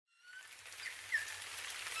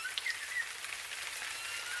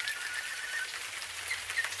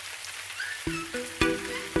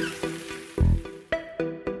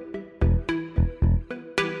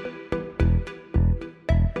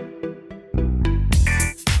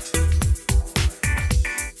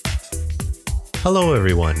Hello,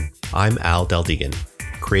 everyone. I'm Al Deldegan,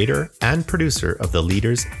 creator and producer of the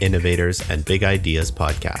Leaders, Innovators, and Big Ideas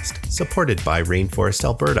podcast, supported by Rainforest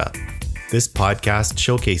Alberta. This podcast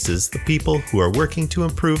showcases the people who are working to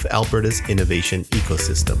improve Alberta's innovation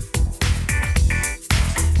ecosystem.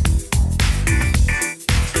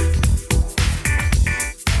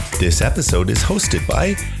 This episode is hosted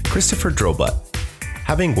by Christopher Drobot.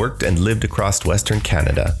 Having worked and lived across Western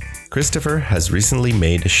Canada, Christopher has recently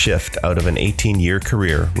made a shift out of an 18-year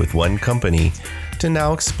career with one company to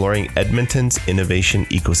now exploring Edmonton's innovation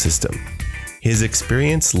ecosystem. His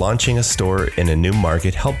experience launching a store in a new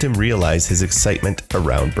market helped him realize his excitement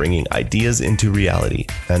around bringing ideas into reality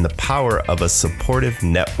and the power of a supportive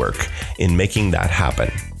network in making that happen.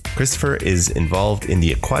 Christopher is involved in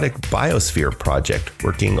the Aquatic Biosphere project,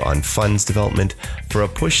 working on funds development for a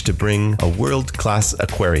push to bring a world-class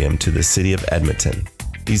aquarium to the city of Edmonton.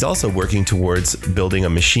 He's also working towards building a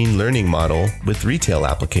machine learning model with retail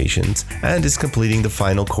applications and is completing the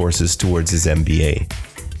final courses towards his MBA.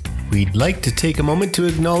 We'd like to take a moment to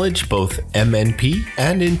acknowledge both MNP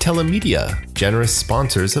and Intellimedia, generous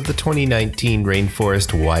sponsors of the 2019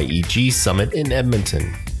 Rainforest YEG Summit in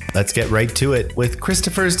Edmonton. Let's get right to it with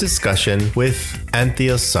Christopher's discussion with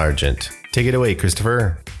Anthea Sargent. Take it away,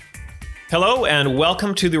 Christopher. Hello and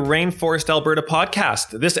welcome to the Rainforest Alberta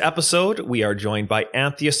podcast. This episode, we are joined by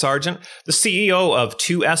Anthea Sargent, the CEO of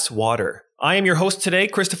 2S Water. I am your host today,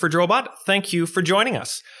 Christopher Drobot. Thank you for joining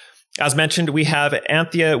us. As mentioned, we have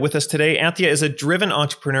Anthea with us today. Anthea is a driven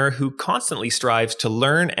entrepreneur who constantly strives to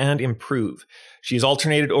learn and improve. She's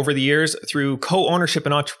alternated over the years through co-ownership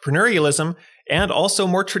and entrepreneurialism and also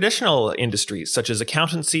more traditional industries such as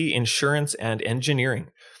accountancy, insurance, and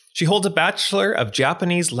engineering. She holds a Bachelor of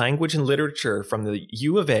Japanese Language and Literature from the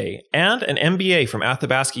U of A and an MBA from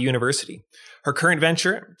Athabasca University. Her current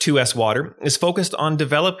venture, 2S Water, is focused on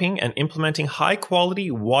developing and implementing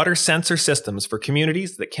high-quality water sensor systems for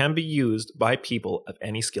communities that can be used by people of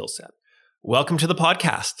any skill set. Welcome to the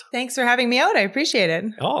podcast. Thanks for having me out. I appreciate it.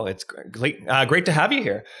 Oh, it's great to have you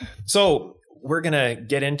here. So we're going to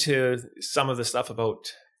get into some of the stuff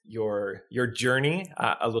about your journey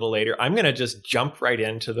a little later. I'm going to just jump right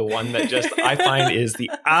into the one that just I find is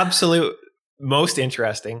the absolute most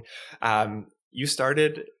interesting. You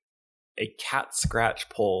started a cat scratch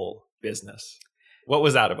pole business. What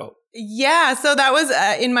was that about? Yeah, so that was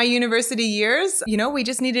in my university years. You know, we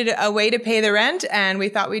just needed a way to pay the rent and we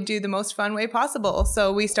thought we'd do the most fun way possible.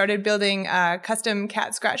 So we started building custom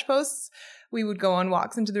cat scratch posts. We would go on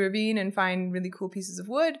walks into the ravine and find really cool pieces of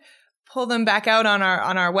wood, pull them back out on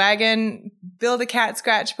our wagon, build a cat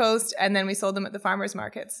scratch post, and then we sold them at the farmers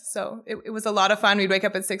markets. So it was a lot of fun. We'd wake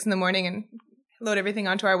up at 6 a.m. and load everything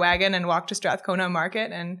onto our wagon and walk to Strathcona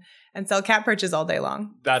Market and sell cat perches all day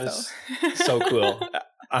long. That is so cool.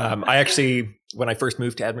 I actually, when I first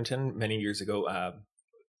moved to Edmonton many years ago,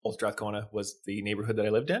 Old Strathcona was the neighborhood that I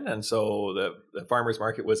lived in. And so the farmers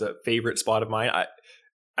market was a favorite spot of mine.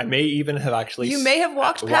 I may even have actually... You may have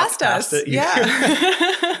walked past us. It.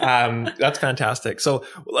 Yeah. That's fantastic. So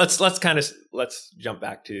let's jump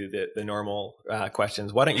back to the normal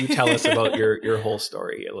questions. Why don't you tell us about your whole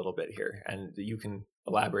story a little bit here, and you can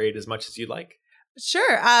elaborate as much as you'd like.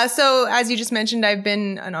 Sure. So as you just mentioned, I've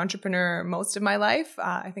been an entrepreneur most of my life.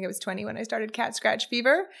 I think I was 20 when I started Cat Scratch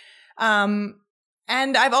Fever.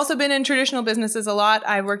 And I've also been in traditional businesses a lot.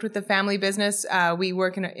 I've worked with the family business. We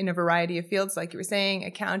work in a variety of fields, like you were saying,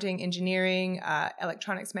 accounting, engineering,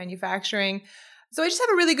 electronics manufacturing. So I just have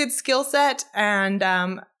a really good skill set. And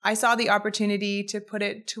I saw the opportunity to put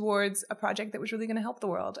it towards a project that was really going to help the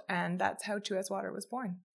world. And that's how 2S Water was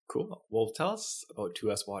born. Cool. Well, tell us about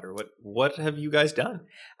 2S Water. What have you guys done?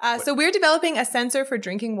 So we're developing a sensor for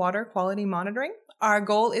drinking water quality monitoring. Our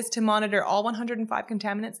goal is to monitor all 105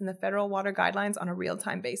 contaminants in the federal water guidelines on a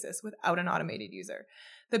real-time basis without an automated user.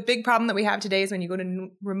 The big problem that we have today is when you go to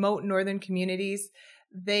remote northern communities,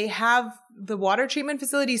 they have the water treatment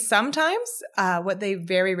facilities sometimes. What they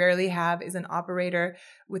very rarely have is an operator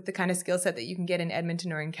with the kind of skill set that you can get in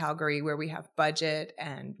Edmonton or in Calgary, where we have budget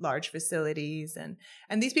and large facilities.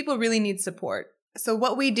 And these people really need support. So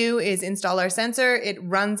what we do is install our sensor. It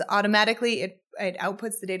runs automatically. It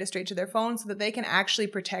outputs the data straight to their phone so that they can actually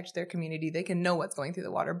protect their community. They can know what's going through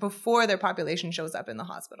the water before their population shows up in the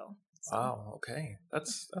hospital. So. Wow. Okay.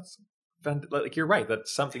 That's like, you're right.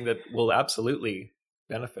 That's something that will absolutely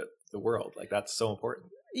benefit the world. Like, that's so important.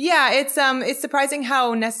 Yeah, it's surprising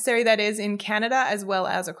how necessary that is in Canada as well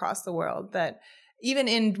as across the world, that even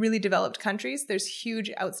in really developed countries, there's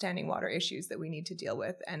huge outstanding water issues that we need to deal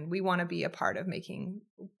with. And we want to be a part of making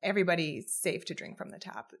everybody safe to drink from the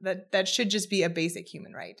tap. That should just be a basic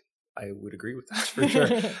human right. I would agree with that for sure.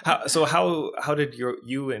 How did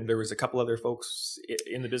you and there was a couple other folks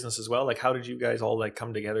in the business as well? Like, how did you guys all like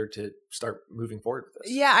come together to start moving forward with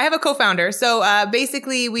this? Yeah, I have a co-founder. So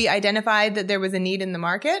basically, we identified that there was a need in the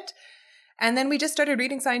market. And then we just started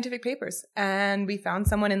reading scientific papers. And we found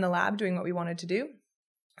someone in the lab doing what we wanted to do.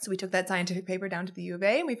 So we took that scientific paper down to the U of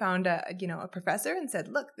A and we found a professor and said,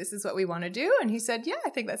 look, this is what we want to do. And he said, yeah, I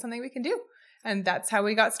think that's something we can do. And that's how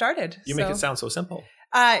we got started. You make it sound so simple.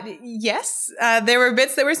 Yes, there were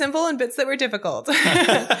bits that were simple and bits that were difficult.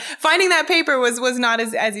 Finding that paper was not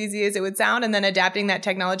as easy as it would sound. And then adapting that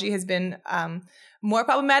technology has been more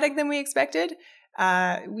problematic than we expected.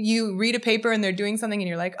 You read a paper and they're doing something and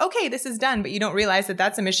you're like, okay, this is done. But you don't realize that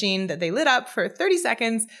that's a machine that they lit up for 30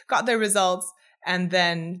 seconds, got their results, and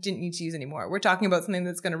then didn't need to use anymore. We're talking about something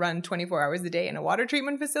that's going to run 24 hours a day in a water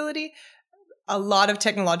treatment facility. A lot of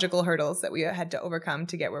technological hurdles that we had to overcome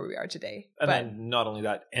to get where we are today. And then not only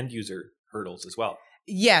that, end user hurdles as well.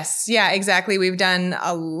 Yes. Yeah, exactly. We've done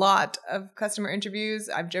a lot of customer interviews.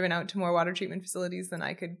 I've driven out to more water treatment facilities than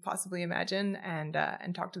I could possibly imagine and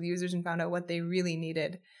talked to the users and found out what they really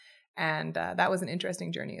needed. And that was an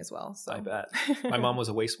interesting journey as well. So. I bet. My mom was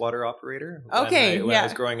a wastewater operator when I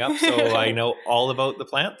was growing up, so I know all about the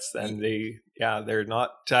plants, and they're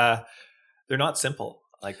not simple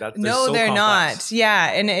like that. No, so they're complex. not.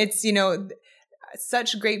 Yeah, and it's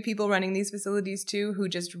such great people running these facilities too, who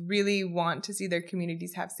just really want to see their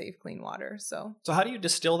communities have safe, clean water. So how do you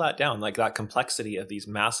distill that down, like that complexity of these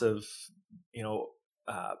massive,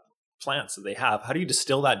 plants that they have? How do you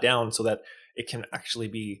distill that down so that it can actually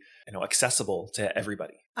be, accessible to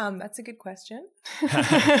everybody? That's a good question.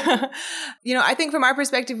 I think from our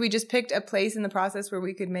perspective, we just picked a place in the process where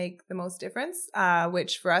we could make the most difference,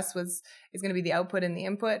 which for us is going to be the output and the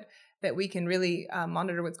input, that we can really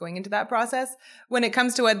monitor what's going into that process. When it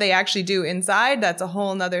comes to what they actually do inside, that's a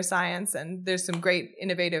whole nother science. And there's some great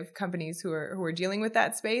innovative companies who are dealing with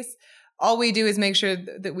that space. All we do is make sure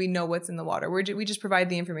that we know what's in the water. We just provide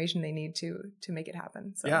the information they need to make it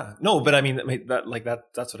happen. So. Yeah, no, but I mean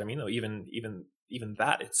that's what I mean. Though. Even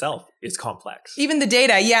that itself is complex. Even the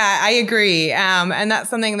data, yeah, I agree. And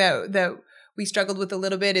that's something that we struggled with a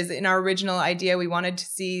little bit. Is in our original idea, we wanted to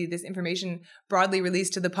see this information broadly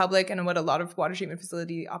released to the public. And what a lot of water treatment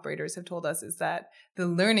facility operators have told us is that the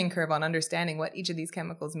learning curve on understanding what each of these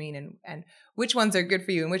chemicals mean and which ones are good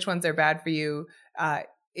for you and which ones are bad for you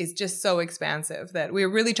is just so expansive that we're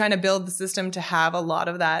really trying to build the system to have a lot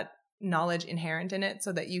of that knowledge inherent in it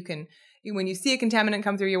so that you can, when you see a contaminant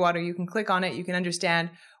come through your water, you can click on it, you can understand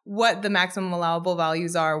what the maximum allowable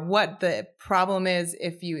values are, what the problem is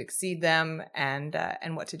if you exceed them, and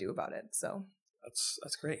what to do about it. So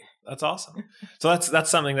that's great. That's awesome. So that's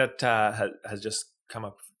something that has just come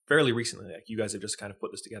up fairly recently. Like you guys have just kind of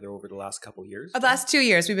put this together over the last couple of years. The last 2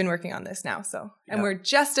 years we've been working on this now. And we're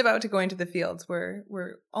just about to go into the fields.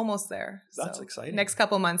 We're almost there. That's exciting. Next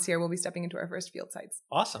couple months here, we'll be stepping into our first field sites.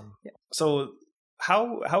 Awesome. Yeah. So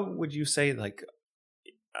how would you say, like,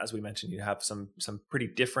 as we mentioned, you have some pretty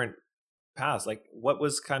different paths. Like what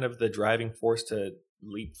was kind of the driving force to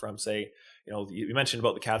leap from, say, you mentioned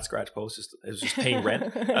about the cat scratch post, it was just paying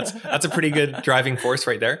rent. That's a pretty good driving force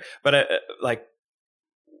right there. But like,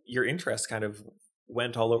 your interest kind of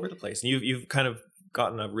went all over the place. And you've kind of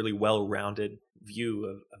gotten a really well-rounded view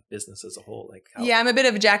of business as a whole. Yeah, I'm a bit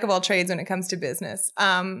of a jack of all trades when it comes to business.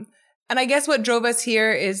 And I guess what drove us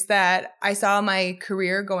here is that I saw my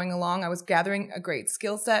career going along. I was gathering a great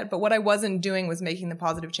skill set, but what I wasn't doing was making the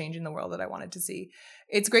positive change in the world that I wanted to see.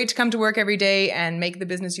 It's great to come to work every day and make the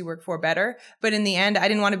business you work for better. But in the end, I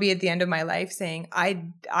didn't want to be at the end of my life saying,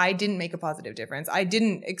 I didn't make a positive difference. I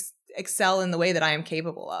didn't excel in the way that I am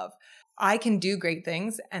capable of. I can do great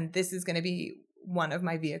things, and this is going to be one of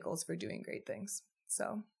my vehicles for doing great things.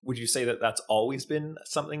 So, would you say that that's always been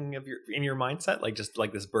something in your mindset, like just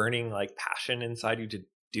like this burning like passion inside you to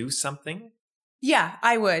do something? Yeah,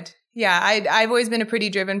 I would. Yeah, I've always been a pretty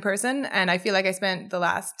driven person, and I feel like I spent the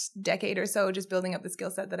last decade or so just building up the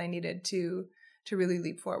skill set that I needed to really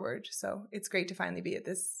leap forward. So it's great to finally be at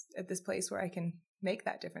this place where I can make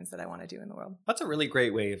that difference that I want to do in the world. That's a really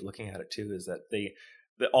great way of looking at it too, is that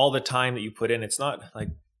all the time that you put in, it's not like,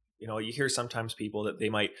 you hear sometimes people that they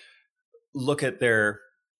might look at their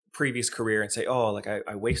previous career and say, oh, like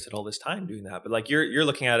I wasted all this time doing that. But like you're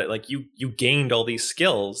looking at it like you gained all these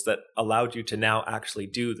skills that allowed you to now actually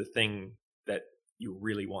do the thing that you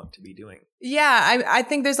really want to be doing. Yeah, I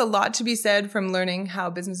think there's a lot to be said from learning how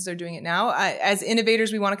businesses are doing it now. As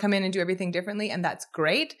innovators, we want to come in and do everything differently, and that's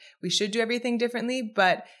great. We should do everything differently,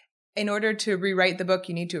 but in order to rewrite the book,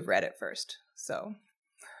 you need to have read it first. So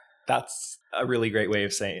That's a really great way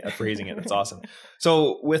of phrasing it. That's awesome.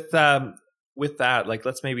 So with that, like,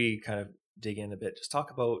 let's maybe kind of dig in a bit. Just talk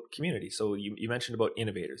about community. So you mentioned about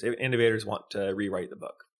innovators. Innovators want to rewrite the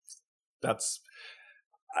book.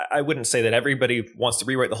 I wouldn't say that everybody wants to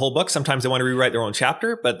rewrite the whole book. Sometimes they want to rewrite their own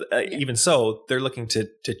chapter, but even so, they're looking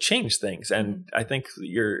to change things. And I think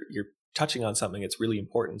you're touching on something that's really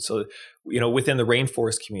important. So, within the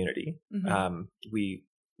rainforest community, we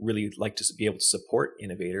really like to be able to support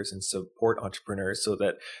innovators and support entrepreneurs so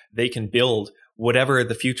that they can build whatever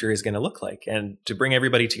the future is going to look like, and to bring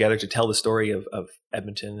everybody together to tell the story of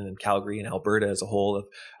Edmonton and Calgary and Alberta as a whole,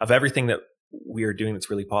 of everything that we are doing that's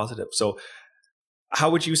really positive. So how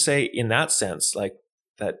would you say, in that sense, like,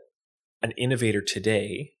 that an innovator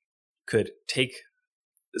today could take,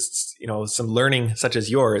 some learning such as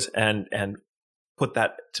yours and put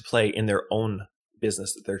that to play in their own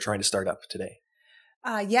business that they're trying to start up today?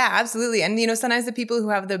 Yeah, absolutely. And, sometimes the people who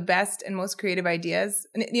have the best and most creative ideas,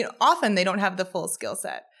 and, often they don't have the full skill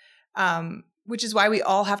set, which is why we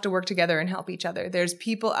all have to work together and help each other. There's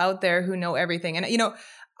people out there who know everything.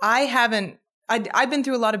 And, I've been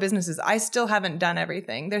through a lot of businesses. I still haven't done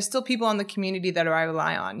everything. There's still people in the community that I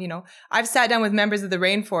rely on. I've sat down with members of the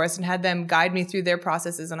rainforest and had them guide me through their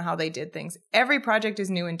processes on how they did things. Every project is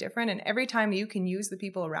new and different. And every time you can use the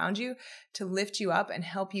people around you to lift you up and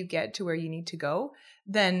help you get to where you need to go,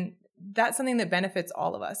 then that's something that benefits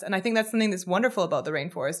all of us. And I think that's something that's wonderful about the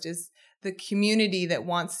rainforest is the community that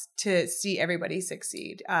wants to see everybody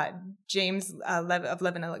succeed. James of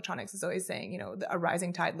Levin Electronics is always saying, a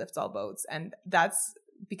rising tide lifts all boats. And that's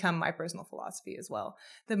become my personal philosophy as well.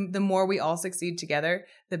 The more we all succeed together,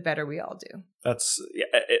 the better we all do. That's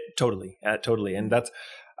totally. And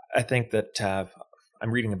I think that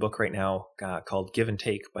I'm reading a book right now called Give and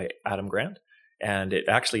Take by Adam Grant. And it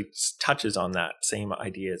actually touches on that same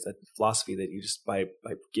idea, is that philosophy that you just by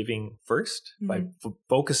giving first, by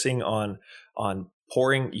focusing on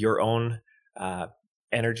pouring your own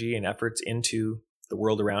energy and efforts into the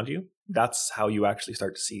world around you. That's how you actually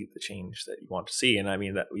start to see the change that you want to see. And I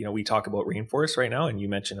mean that, we talk about rainforests right now, and you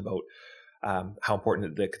mentioned about how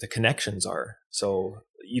important the connections are. So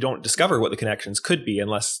you don't discover what the connections could be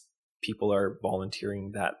unless people are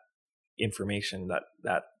volunteering that information,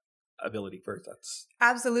 that ability first. That's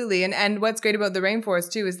absolutely. And what's great about the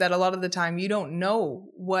rainforest too is that a lot of the time you don't know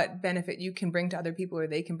what benefit you can bring to other people or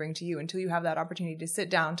they can bring to you until you have that opportunity to sit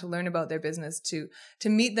down, to learn about their business, to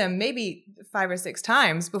meet them maybe 5 or 6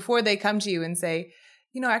 times before they come to you and say,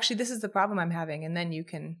 actually, this is the problem I'm having. And then you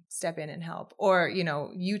can step in and help. Or,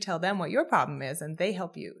 you tell them what your problem is and they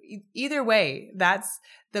help you. Either way, that's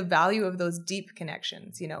the value of those deep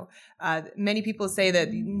connections. Many people say that,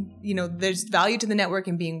 there's value to the network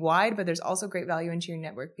in being wide, but there's also great value into your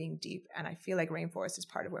network being deep. And I feel like Rainforest is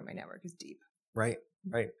part of where my network is deep. Right.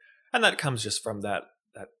 And that comes just from that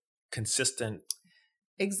consistent.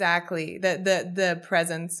 Exactly. The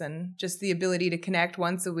presence and just the ability to connect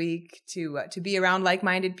once a week, to be around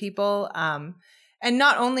like-minded people. And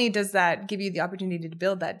not only does that give you the opportunity to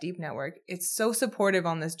build that deep network, it's so supportive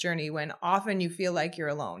on this journey when often you feel like you're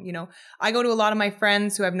alone. I go to a lot of my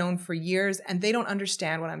friends who I've known for years and they don't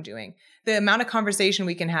understand what I'm doing. The amount of conversation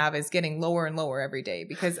we can have is getting lower and lower every day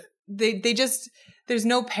because they just, there's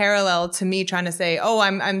no parallel to me trying to say, oh,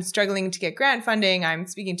 I'm struggling to get grant funding. I'm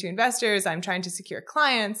speaking to investors. I'm trying to secure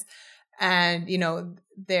clients. And,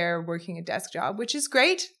 they're working a desk job, which is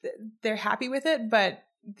great. They're happy with it, but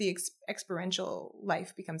the experiential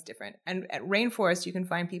life becomes different. And at Rainforest, you can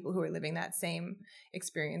find people who are living that same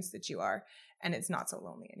experience that you are, and it's not so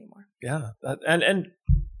lonely anymore. Yeah. And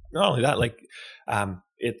not only that,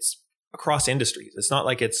 it's across industries. It's not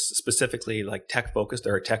like it's specifically like tech focused.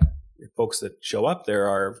 There are tech folks that show up. There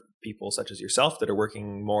are people such as yourself that are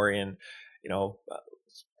working more in,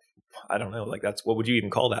 I don't know, that's, what would you even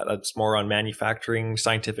call that? That's more on manufacturing,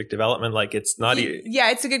 scientific development. It's not. Yeah,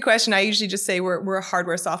 it's a good question. I usually just say we're a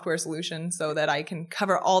hardware software solution so that I can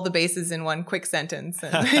cover all the bases in one quick sentence.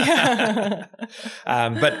 But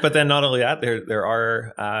then not only that, there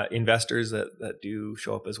are investors that do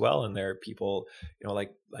show up as well. And there are people, like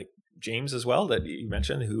James as well, that you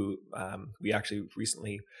mentioned, who we actually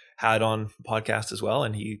recently had on the podcast as well.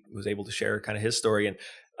 And he was able to share kind of his story. And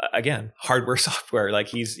again, hardware, software,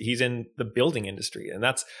 he's in the building industry. And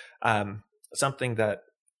that's something that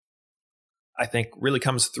I think really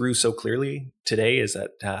comes through so clearly today, is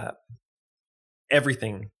that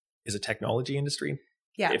everything is a technology industry.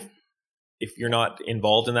 Yeah. If you're not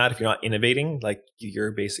involved in that, if you're not innovating,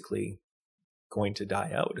 you're basically going to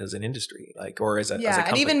die out as an industry, or as a company.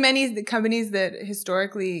 And even many of the companies that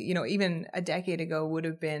historically, even a decade ago would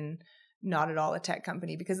have been not at all a tech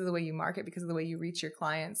company because of the way you market, because of the way you reach your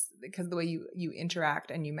clients, because of the way you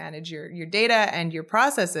interact and you manage your data and your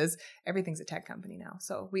processes. Everything's a tech company now.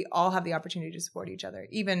 So we all have the opportunity to support each other,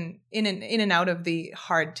 even in and out of the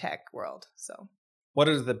hard tech world. So what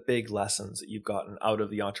are the big lessons that you've gotten out of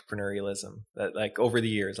the entrepreneurialism that, like, over the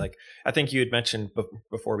years? Like, I think you had mentioned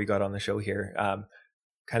before we got on the show here,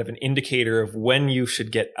 kind of an indicator of when you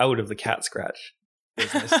should get out of the cat scratch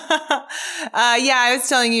business. I was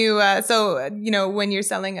telling you, when you're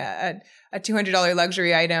selling a $200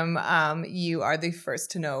 luxury item, you are the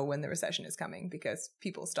first to know when the recession is coming because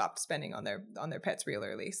people stopped spending on their pets real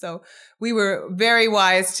early. So we were very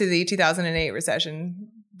wise to the 2008 recession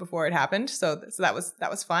before it happened. So that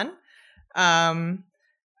was fun.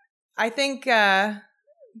 I think the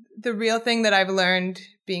real thing that I've learned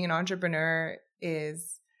being an entrepreneur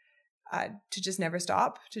is to just never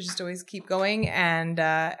stop, to just always keep going and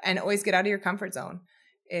always get out of your comfort zone.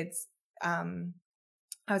 It's, I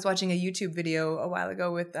was watching a YouTube video a while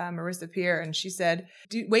ago with Marissa Peer, and she said,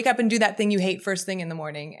 wake up and do that thing you hate first thing in the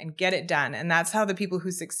morning and get it done. And that's how the people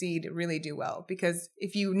who succeed really do well. Because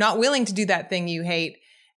if you're not willing to do that thing you hate,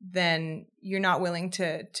 then you're not willing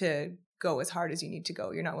to go as hard as you need to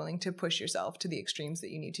go. You're not willing to push yourself to the extremes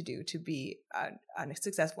that you need to do to be a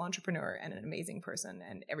successful entrepreneur and an amazing person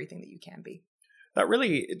and everything that you can be. That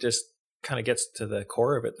really just kind of gets to the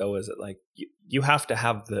core of it, though, is that like you have to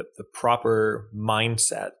have the proper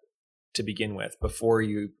mindset to begin with before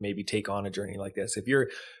you maybe take on a journey like this. If you're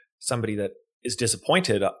somebody that is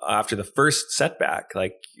disappointed after the first setback,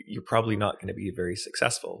 like you're probably not going to be very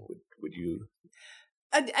successful. Would you?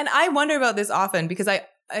 And I wonder about this often because I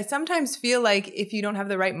sometimes feel like if you don't have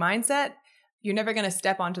the right mindset, you're never going to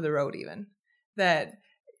step onto the road even. That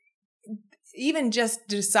even just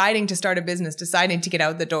deciding to start a business, deciding to get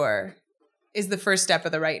out the door is the first step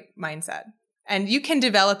of the right mindset. And you can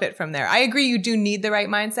develop it from there. I agree you do need the right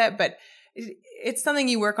mindset, but it's something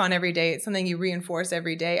you work on every day. It's something you reinforce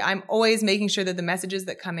every day. I'm always making sure that the messages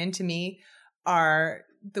that come into me are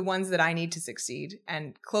the ones that I need to succeed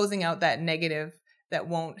and closing out that negative that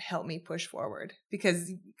won't help me push forward,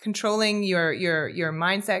 because controlling your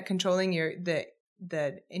mindset, controlling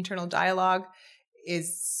the internal dialogue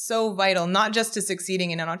is so vital, not just to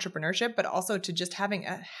succeeding in an entrepreneurship, but also to just having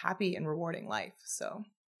a happy and rewarding life. So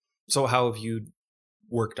how have you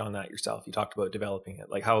worked on that yourself? You talked about developing it.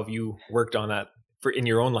 Like, how have you worked on that in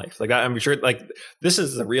your own life? Like, I'm sure like this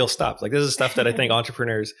is the real stuff. Like, this is stuff that I think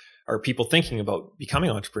entrepreneurs or people thinking about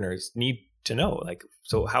becoming entrepreneurs need to know. Like,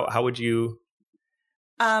 so how would you?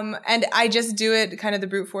 And I just do it kind of the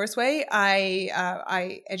brute force way.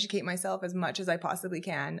 I educate myself as much as I possibly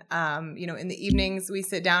can. In the evenings we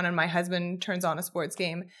sit down and my husband turns on a sports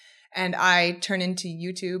game and I turn into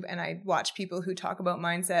YouTube and I watch people who talk about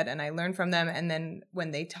mindset and I learn from them. And then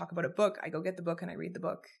when they talk about a book, I go get the book and I read the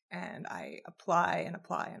book and I apply and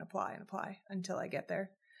apply and apply and apply until I get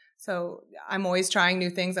there. So I'm always trying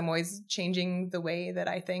new things. I'm always changing the way that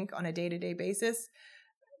I think on a day-to-day basis.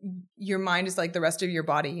 Your mind is like the rest of your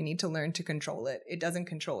body. You need to learn to control it. It doesn't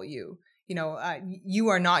control you. You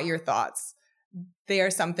are not your thoughts. They are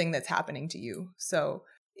something that's happening to you. So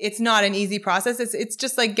it's not an easy process. It's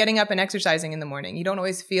just like getting up and exercising in the morning. You don't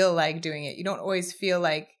always feel like doing it. You don't always feel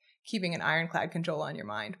like keeping an ironclad control on your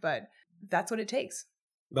mind, but that's what it takes.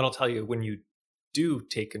 But I'll tell you, when you do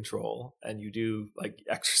take control and you do, like,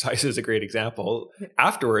 exercise is a great example.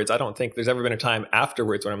 Afterwards, I don't think there's ever been a time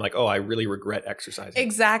afterwards when I'm like, oh, I really regret exercising.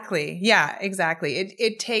 Exactly. Yeah, exactly.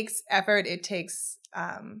 It takes effort. It takes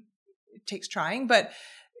trying.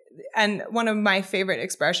 And one of my favorite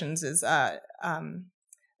expressions is,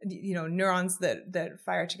 neurons that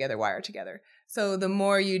fire together, wire together. So the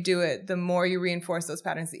more you do it, the more you reinforce those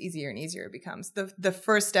patterns, the easier and easier it becomes. The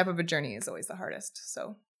first step of a journey is always the hardest.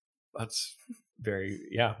 So that's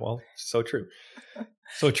so true.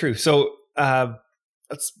 So true. So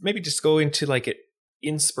let's maybe just go into like an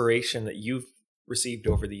inspiration that you've received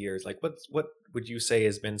over the years. Like what would you say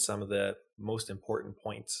has been some of the most important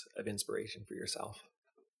points of inspiration for yourself?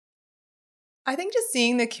 I think just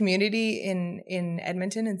seeing the community in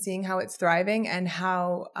Edmonton and seeing how it's thriving and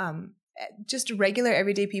how just regular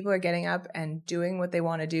everyday people are getting up and doing what they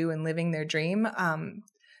want to do and living their dream.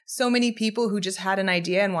 So many people who just had an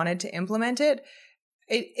idea and wanted to implement it.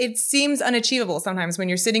 It seems unachievable sometimes when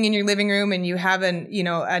you're sitting in your living room and you have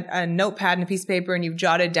a notepad and a piece of paper and you've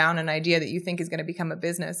jotted down an idea that you think is going to become a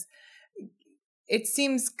business. It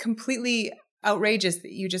seems completely outrageous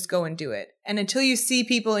that you just go and do it. And until you see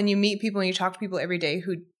people and you meet people and you talk to people every day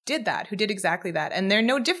who did exactly that. And they're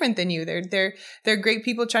no different than you. They're great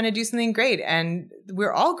people trying to do something great. And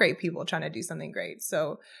we're all great people trying to do something great.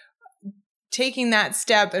 So taking that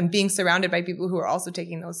step and being surrounded by people who are also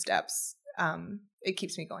taking those steps, it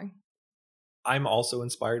keeps me going. I'm also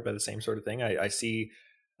inspired by the same sort of thing. I see,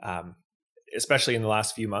 especially in the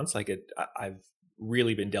last few months, I've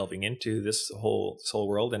really been delving into this whole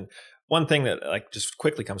world. And one thing that like just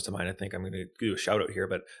quickly comes to mind, I think I'm going to do a shout out here,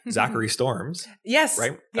 but Zachary Storms, yes,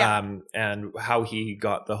 right? Yeah. And how he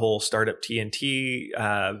got the whole startup TNT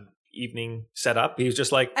evening set up. He was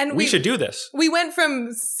just like, and we should do this. We went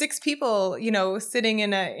from 6 people, sitting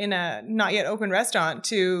in a not yet open restaurant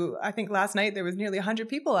to, I think last night there was nearly 100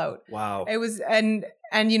 people out. Wow. It was, and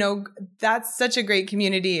that's such a great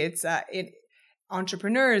community. It's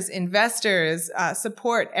entrepreneurs, investors,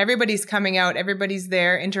 support. Everybody's coming out. Everybody's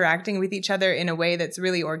there interacting with each other in a way that's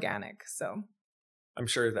really organic. So I'm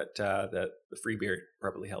sure that the free beer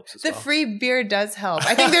probably helps as well. The free beer does help.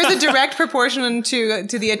 I think there's a direct proportion to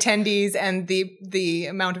the attendees and the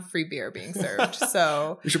amount of free beer being served.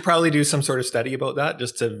 So we should probably do some sort of study about that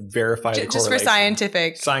just to verify the just for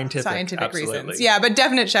scientific absolutely. reasons. Yeah, but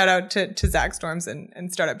definite shout out to Zach Storms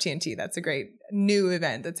and Startup TNT. That's a great new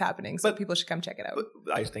event that's happening. So people should come check it out.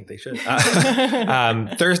 I think they should.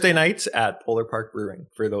 Thursday nights at Polar Park Brewing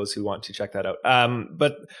for those who want to check that out.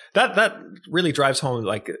 But that really drives home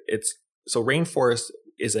so Rainforest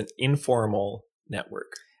is an informal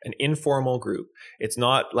network, an informal group. It's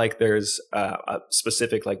not like there's a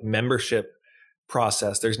specific like membership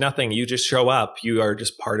process. There's nothing. You just show up. You are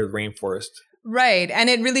just part of Rainforest. Right.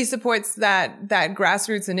 And it really supports that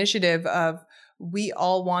grassroots initiative of we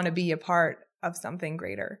all want to be a part of something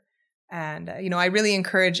greater. And, I really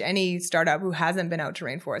encourage any startup who hasn't been out to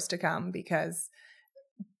Rainforest to come because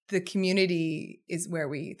the community is where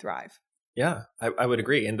we thrive. Yeah, I would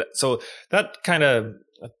agree. And so that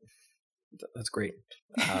that's great.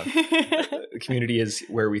 The community is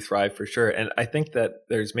where we thrive for sure. And I think that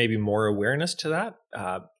there's maybe more awareness to that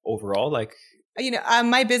overall. Like,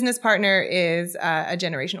 my business partner is a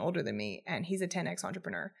generation older than me, and he's a 10X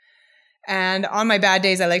entrepreneur. And on my bad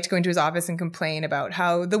days, I like to go into his office and complain about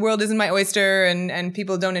how the world isn't my oyster and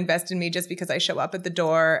people don't invest in me just because I show up at the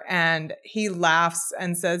door. And he laughs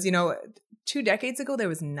and says, 2 decades ago, there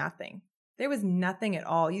was nothing. There was nothing at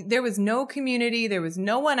all. There was no community. There was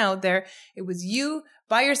no one out there. It was you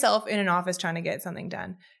by yourself in an office trying to get something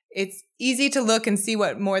done. It's easy to look and see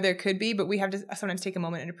what more there could be, but we have to sometimes take a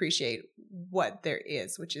moment and appreciate what there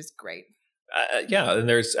is, which is great. Yeah.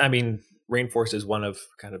 And Rainforest is one of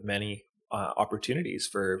kind of many opportunities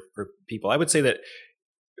for people. I would say that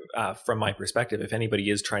from my perspective, if anybody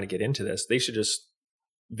is trying to get into this, they should just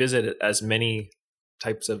visit as many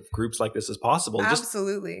types of groups like this as possible.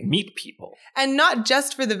 Absolutely. Just meet people. And not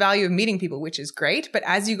just for the value of meeting people, which is great, but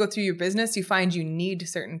as you go through your business, you find you need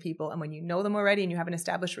certain people. And when you know them already and you have an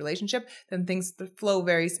established relationship, then things flow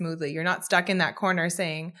very smoothly. You're not stuck in that corner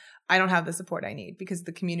saying, I don't have the support I need, because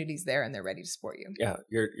the community's there and they're ready to support you. Yeah.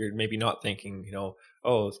 You're maybe not thinking,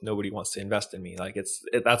 oh, nobody wants to invest in me. Like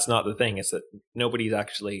that's not the thing. It's that nobody's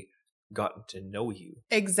actually gotten to know you.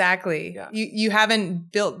 Exactly. Yeah. You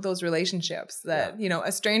haven't built those relationships that,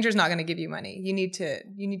 a stranger's not going to give you money. You need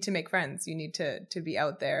to make friends. You need to be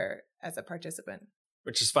out there as a participant.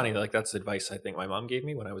 Which is funny. Like that's advice I think my mom gave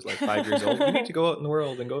me when I was like 5 years old. You need to go out in the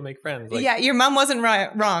world and go make friends. Like, yeah. Your mom wasn't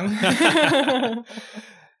wrong.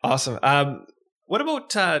 Awesome. What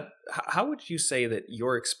about, how would you say that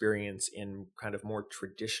your experience in kind of more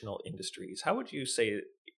traditional industries, how would you say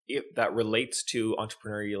if that relates to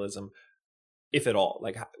entrepreneurialism, if at all?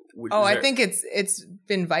 Like, I think it's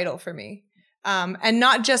been vital for me. And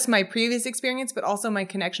not just my previous experience, but also my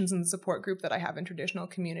connections in the support group that I have in traditional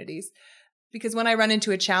communities. Because when I run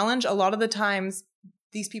into a challenge, a lot of the times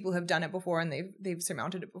these people have done it before and they've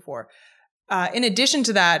surmounted it before. In addition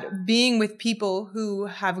to that, being with people who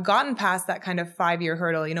have gotten past that kind of 5-year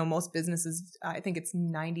hurdle, most businesses, I think it's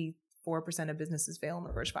 94% of businesses fail in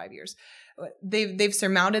the first 5 years. They've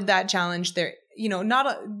surmounted that challenge. They're,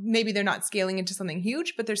 maybe they're not scaling into something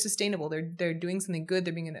huge, but they're sustainable. They're doing something good.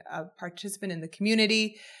 They're being a participant in the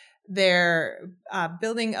community. They're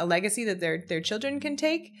building a legacy that their children can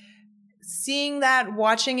take. Seeing that,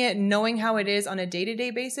 watching it, knowing how it is on a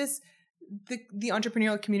day-to-day basis, the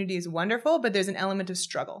entrepreneurial community is wonderful, but there's an element of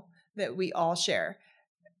struggle that we all share.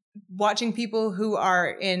 Watching people who are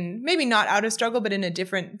in, maybe not out of struggle, but in a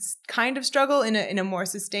different kind of struggle, in a more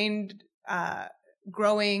sustained,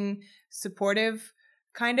 growing, supportive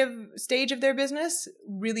kind of stage of their business,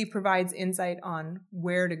 really provides insight on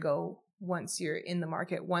where to go once you're in the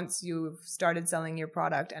market, once you've started selling your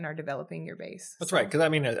product and are developing your base. That's right. Because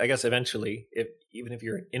I guess eventually, even if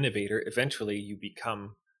you're an innovator, eventually you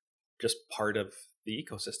become just part of the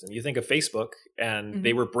ecosystem. You think of Facebook and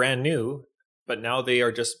they were brand new, but now they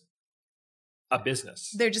are just a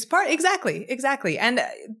business. They're just part. Exactly. And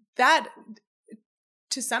that,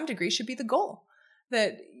 to some degree, should be the goal.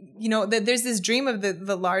 That, that there's this dream of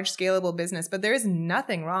the large scalable business, but there is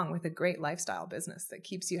nothing wrong with a great lifestyle business that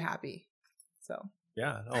keeps you happy. So.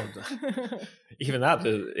 Yeah. No, even that.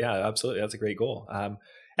 Yeah, absolutely. That's a great goal.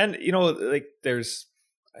 And, there's,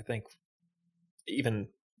 I think, even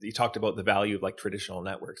you talked about the value of like traditional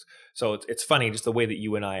networks. So it's funny just the way that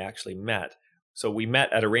you and I actually met. So we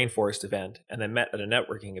met at a rainforest event and then met at a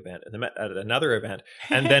networking event and then met at another event.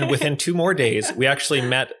 And then within 2 more days, we actually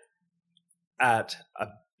met at a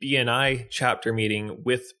BNI chapter meeting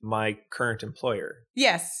with my current employer.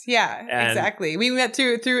 Yes. Yeah, exactly. We met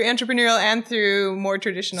through entrepreneurial and through more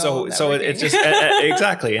traditional. So it's just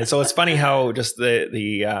exactly. And so it's funny how just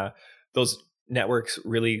the those networks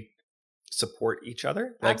really support each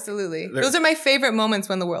other. Like, absolutely. Those are my favorite moments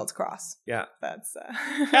when the worlds cross. Yeah. That's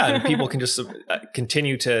yeah, and people can just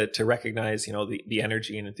continue to recognize, the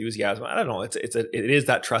energy and enthusiasm. I don't know. It is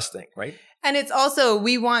that trust thing, right? And it's also,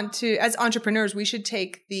 we want to, as entrepreneurs, we should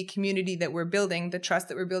take the community that we're building, the trust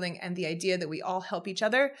that we're building, and the idea that we all help each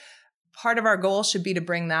other. Part of our goal should be to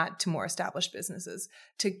bring that to more established businesses,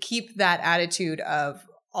 to keep that attitude of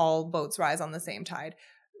all boats rise on the same tide.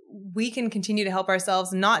 We can continue to help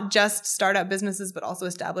ourselves, not just startup businesses, but also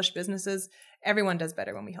established businesses. Everyone does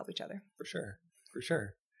better when we help each other. For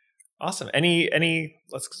sure. Awesome. Any,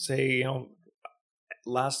 let's say,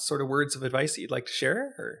 last sort of words of advice that you'd like to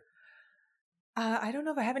share? Or? I don't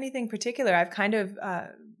know if I have anything particular. I've kind of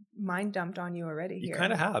mind dumped on you already here. You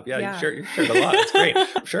kind of have. Yeah. You shared a lot. It's great.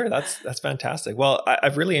 I'm sure that's fantastic. Well,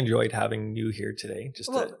 I've really enjoyed having you here today.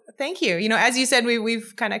 Thank you. As you said,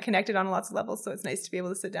 we've kind of connected on lots of levels, so it's nice to be able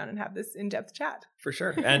to sit down and have this in-depth chat. For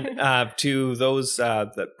sure. And to those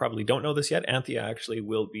that probably don't know this yet, Anthea actually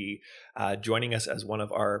will be joining us as one of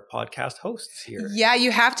our podcast hosts here. Yeah,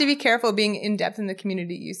 you have to be careful being in-depth in the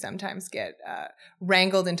community. You sometimes get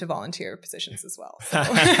wrangled into volunteer positions as well. So.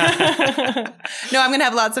 No, I'm going to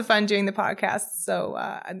have lots of fun doing the podcast. So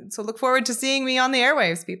look forward to seeing me on the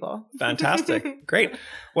airwaves, people. Fantastic. Great.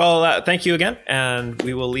 Well, thank you again. And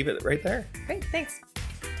we will leave it right there. Great. Thanks.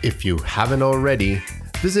 If you haven't already,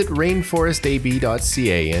 visit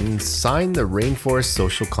rainforestab.ca and sign the Rainforest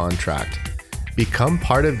Social Contract. Become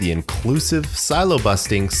part of the inclusive,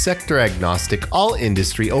 silo-busting, sector-agnostic,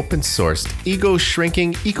 all-industry, open-sourced,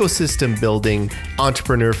 ego-shrinking, ecosystem-building,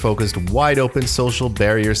 entrepreneur-focused, wide-open, social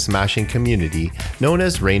barrier-smashing community known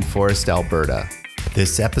as Rainforest Alberta.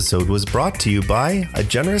 This episode was brought to you by a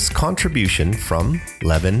generous contribution from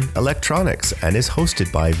Levin Electronics and is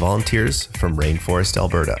hosted by volunteers from Rainforest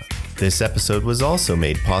Alberta. This episode was also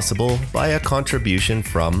made possible by a contribution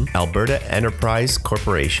from Alberta Enterprise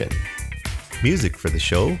Corporation. Music for the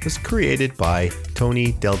show was created by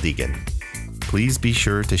Tony Deldegan. Please be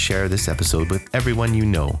sure to share this episode with everyone you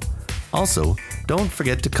know. Also, don't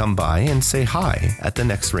forget to come by and say hi at the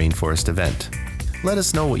next Rainforest event. Let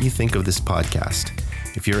us know what you think of this podcast.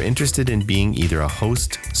 If you're interested in being either a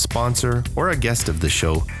host, sponsor, or a guest of the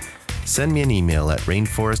show, send me an email at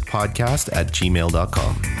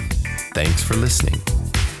rainforestpodcast@gmail.com. Thanks for listening.